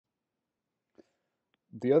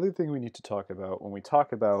The other thing we need to talk about when we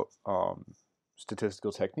talk about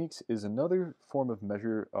statistical techniques is another form of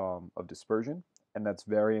measure of dispersion, and that's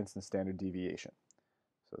variance and standard deviation.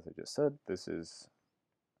 So as I just said, this is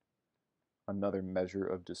another measure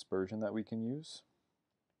of dispersion that we can use.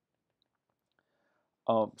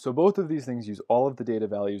 So both of these things use all of the data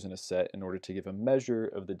values in a set in order to give a measure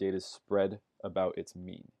of the data's spread about its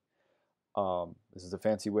mean. This is a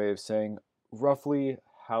fancy way of saying roughly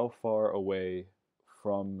how far away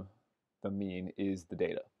from the mean is the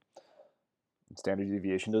data. Standard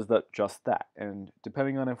deviation does just that, and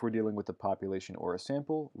depending on if we're dealing with a population or a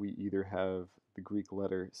sample, we either have the Greek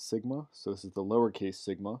letter sigma, so this is the lowercase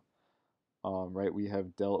sigma, right? We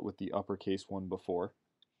have dealt with the uppercase one before,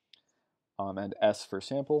 and S for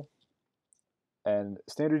sample, and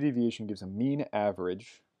standard deviation gives a mean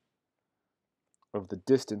average of the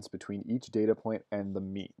distance between each data point and the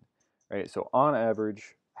mean, right? So on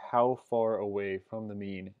average, how far away from the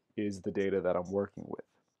mean is the data that I'm working with?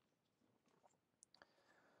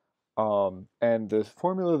 And the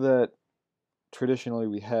formula that traditionally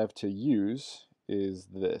we have to use is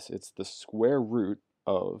this. It's the square root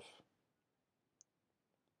of,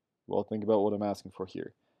 well, think about what I'm asking for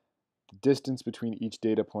here. The distance between each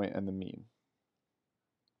data point and the mean.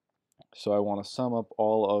 So I want to sum up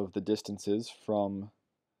all of the distances from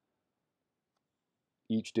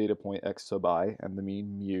each data point x sub I and the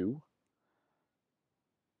mean mu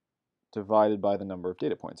divided by the number of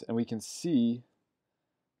data points. And we can see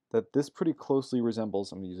that this pretty closely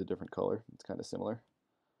resembles, I'm going to use a different color, it's kind of similar.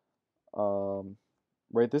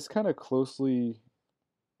 Right, this kind of closely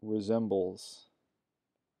resembles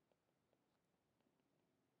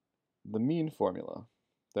the mean formula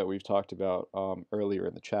that we've talked about earlier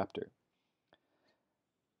in the chapter.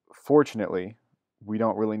 Fortunately, we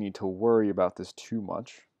don't really need to worry about this too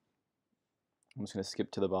much. I'm just going to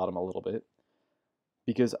skip to the bottom a little bit,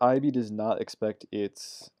 because IB does not expect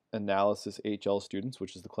its analysis HL students,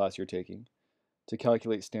 which is the class you're taking, to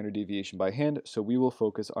calculate standard deviation by hand, so we will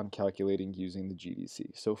focus on calculating using the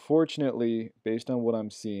GDC. So fortunately, based on what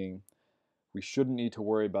I'm seeing, we shouldn't need to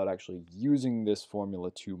worry about actually using this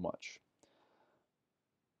formula too much.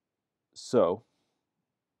 So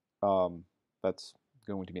that's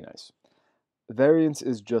going to be nice. Variance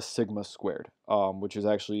is just sigma squared, which is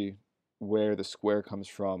actually where the square comes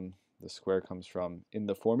from. The square comes from in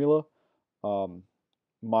the formula.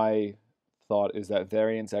 My thought is that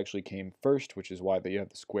variance actually came first, which is why you have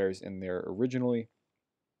the squares in there originally,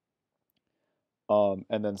 and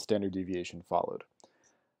then standard deviation followed.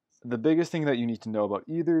 The biggest thing that you need to know about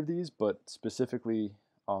either of these, but specifically,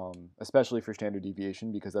 especially for standard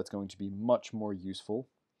deviation, because that's going to be much more useful,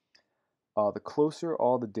 the closer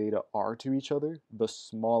all the data are to each other, the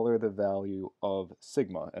smaller the value of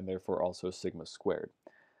sigma, and therefore also sigma squared.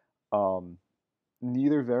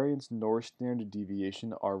 Neither variance nor standard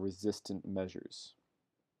deviation are resistant measures.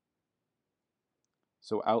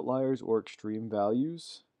 So outliers or extreme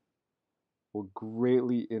values will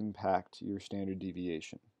greatly impact your standard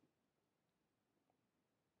deviation.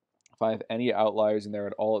 If I have any outliers in there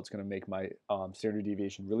at all, it's going to make my standard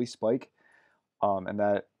deviation really spike, and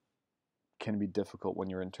that can be difficult when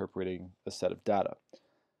you're interpreting a set of data.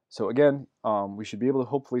 So again, we should be able to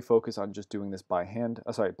hopefully focus on just doing this by hand,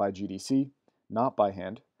 by GDC, not by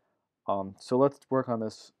hand. So let's work on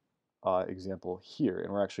this example here,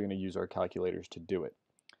 and we're actually going to use our calculators to do it.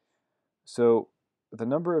 So the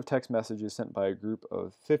number of text messages sent by a group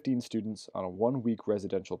of 15 students on a 1-week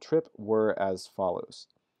residential trip were as follows.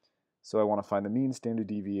 So I want to find the mean, standard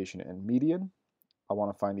deviation, and median. I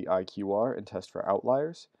want to find the IQR and test for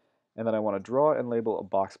outliers. And then I want to draw and label a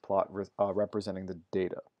box plot representing the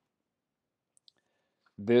data.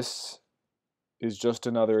 This is just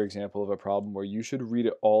another example of a problem where you should read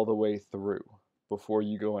it all the way through before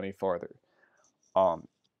you go any farther.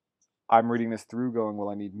 I'm reading this through going, well,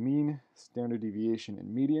 I need mean, standard deviation,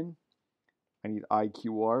 and median. I need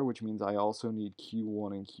IQR, which means I also need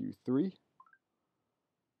Q1 and Q3.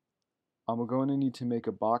 I'm going to need to make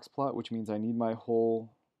a box plot, which means I need my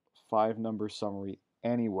whole 5-number summary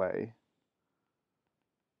anyway.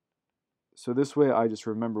 So this way I just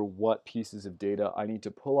remember what pieces of data I need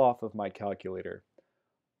to pull off of my calculator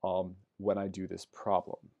when I do this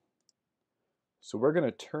problem. So we're going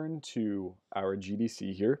to turn to our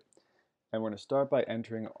GDC here, and we're going to start by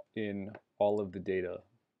entering in all of the data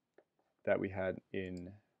that we had in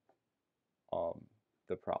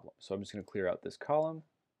the problem. So I'm just going to clear out this column.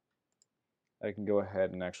 I can go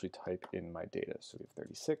ahead and actually type in my data. So we have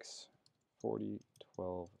 36, 40,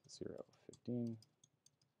 12, 0, 15,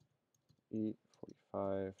 8,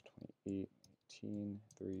 45, 28, 18,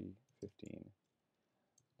 3, 15,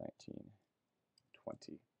 19,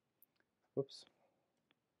 20. Whoops.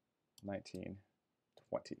 19,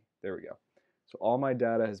 20. There we go. So all my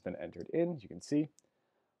data has been entered in, you can see.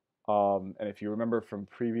 And if you remember from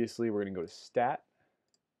previously, we're going to go to stat,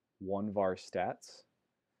 1var stats.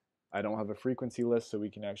 I don't have a frequency list, so we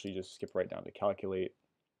can actually just skip right down to calculate.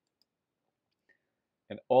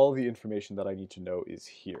 And all the information that I need to know is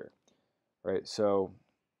here, right? So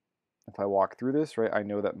if I walk through this, right, I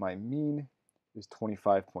know that my mean is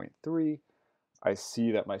 25.3. I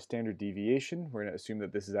see that my standard deviation, we're going to assume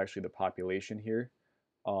that this is actually the population here.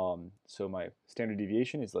 So my standard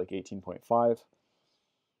deviation is like 18.5.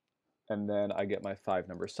 And then I get my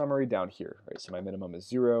 5-number summary down here, right? So my minimum is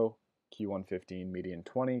 0, Q1 15, median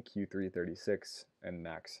 20, Q3 36, and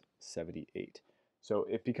max 78. So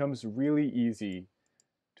it becomes really easy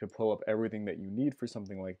to pull up everything that you need for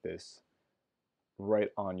something like this right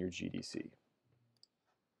on your GDC.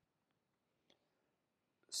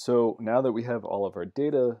 So now that we have all of our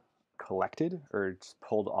data collected or just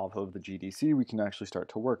pulled off of the GDC, we can actually start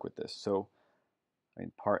to work with this. So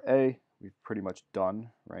in part A, we've pretty much done,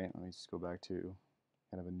 right? Let me just go back to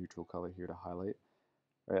kind of a neutral color here to highlight.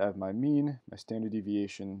 Right, I have my mean, my standard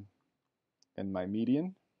deviation, and my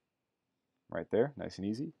median right there, nice and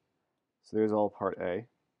easy. So there's all part A.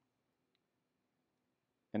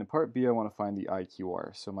 And in part B, I want to find the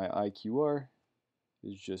IQR. So my IQR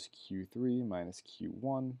is just Q3 minus Q1.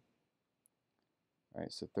 All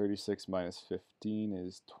right, so 36 minus 15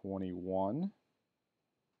 is 21.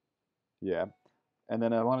 Yeah, and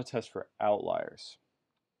then I want to test for outliers.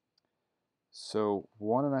 So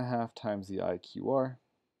 1.5 times the IQR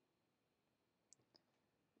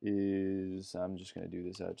is, I'm just going to do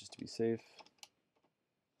this out just to be safe,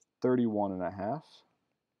 31.5.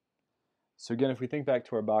 So again, if we think back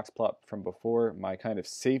to our box plot from before, my kind of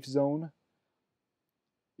safe zone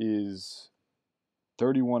is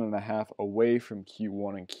 31.5 away from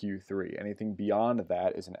Q1 and Q3. Anything beyond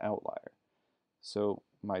that is an outlier. So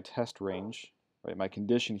my test range, right, my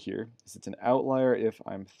condition here is it's an outlier if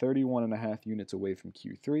I'm 31.5 units away from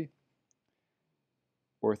Q3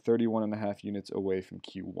 or 31.5 units away from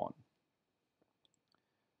Q1.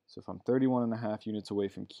 So if I'm 31.5 units away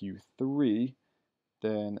from Q3,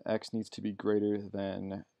 then x needs to be greater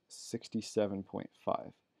than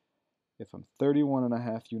 67.5. If I'm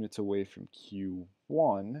 31.5 units away from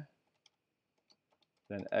Q1,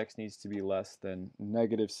 then x needs to be less than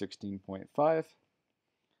negative 16.5.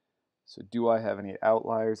 So do I have any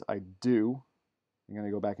outliers? I do. I'm going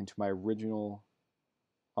to go back into my original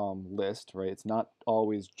list, right? It's not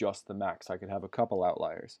always just the max. I could have a couple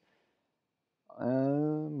outliers.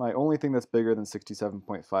 My only thing that's bigger than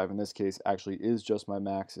 67.5 in this case actually is just my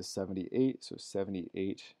max is 78. So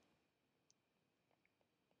 78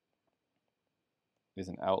 is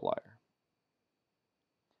an outlier.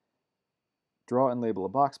 Draw and label a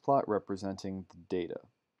box plot representing the data.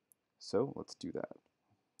 So let's do that.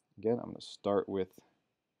 Again, I'm going to start with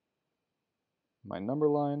my number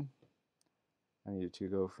line. I need to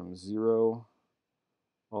go from 0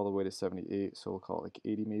 all the way to 78, so we'll call it like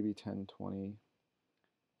 80 maybe, 10, 20,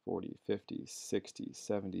 40, 50, 60,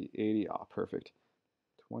 70, 80. Ah, perfect.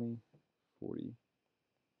 20, 40,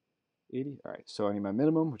 80. All right, so I need my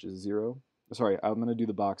minimum, which is 0. Sorry, I'm going to do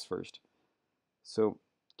the box first. So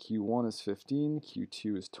Q1 is 15,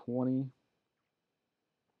 Q2 is 20,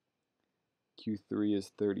 Q3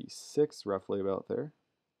 is 36, roughly about there.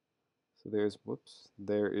 So there's, whoops,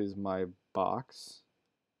 there is my box.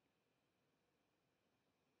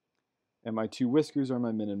 And my two whiskers are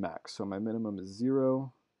my min and max. So my minimum is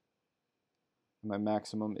 0. And my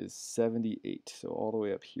maximum is 78. So all the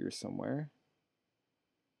way up here somewhere.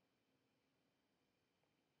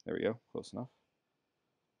 There we go, close enough.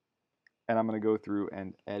 And I'm going to go through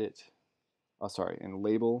and edit, and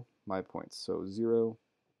label my points. So 0,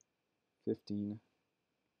 15,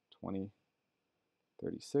 20,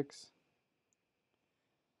 36,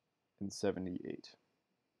 and 78.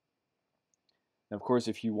 And of course,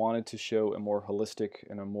 if you wanted to show a more holistic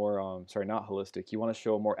and a more, not holistic, you want to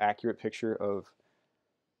show a more accurate picture of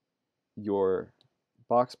your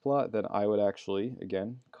box plot, then I would actually,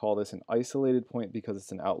 again, call this an isolated point because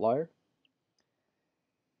it's an outlier.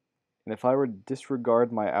 And if I were to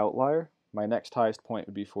disregard my outlier, my next highest point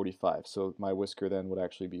would be 45. So my whisker then would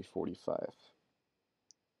actually be 45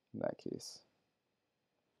 in that case.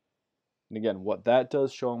 And again, what that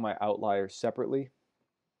does showing my outliers separately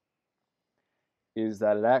is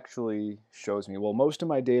that it actually shows me, well, most of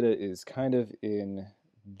my data is kind of in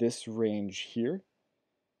this range here.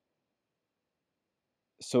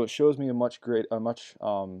 So it shows me a much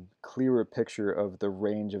clearer picture of the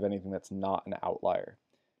range of anything that's not an outlier.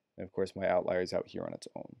 And of course, my outlier is out here on its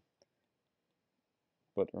own.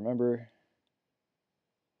 but remember,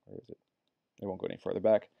 where is it? It won't go any further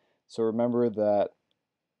back. So remember that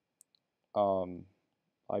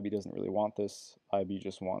IB doesn't really want this. IB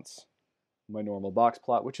just wants my normal box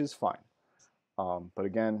plot, which is fine. But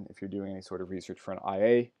again, if you're doing any sort of research for an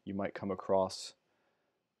IA, you might come across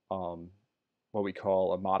what we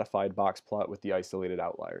call a modified box plot with the isolated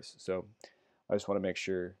outliers. So I just want to make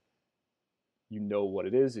sure you know what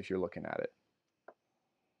it is if you're looking at it.